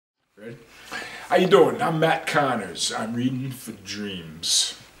Ready? How you doing? I'm Matt Connors. I'm reading for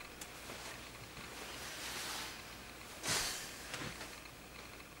dreams.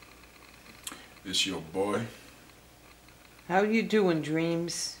 This your boy? How you doing,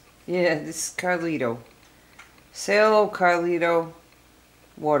 Dreams? Yeah, this is Carlito. Say hello, Carlito.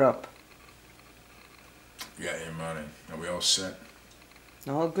 What up? You got your money. Are we all set?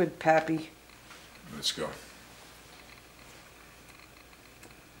 All good, Pappy. Let's go.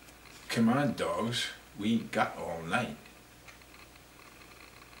 Come on, dogs. We ain't got all night.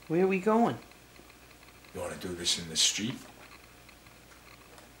 Where are we going? You want to do this in the street?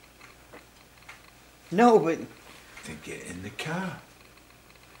 No, but... Then get in the car.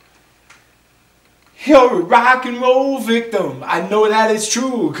 You're a rock and roll victim. I know that is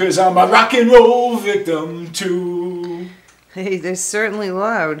true, 'cause I'm a rock and roll victim too. Hey, they're certainly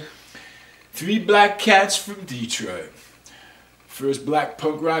loud. 3 black cats from Detroit. First black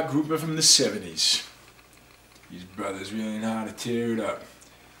punk rock group from the 70s. These brothers really know how to tear it up.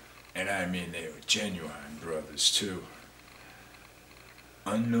 And I mean, they were genuine brothers too.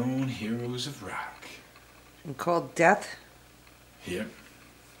 Unknown heroes of rock. And called Death? Yep,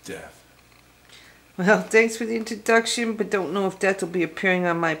 Death. Well, thanks for the introduction, but don't know if Death will be appearing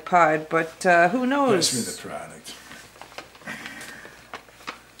on my pod, but who knows? Pass me the product.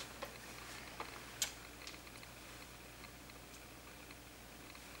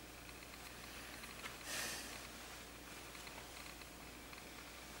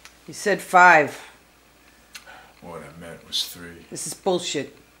 You said 5. What I meant was 3. This is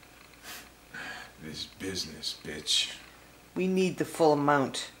bullshit. This is business, bitch. We need the full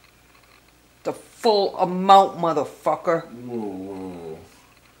amount. The full amount, motherfucker. Whoa, whoa.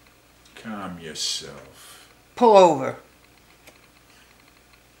 Calm yourself. Pull over.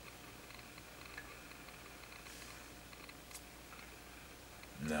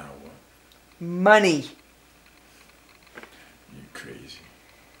 Now what? Money. You crazy.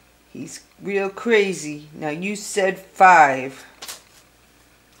 He's real crazy. Now you said 5.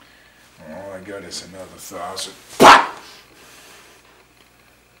 All I got is another 1,000. Pop!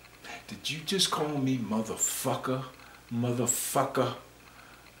 Did you just call me motherfucker? Motherfucker?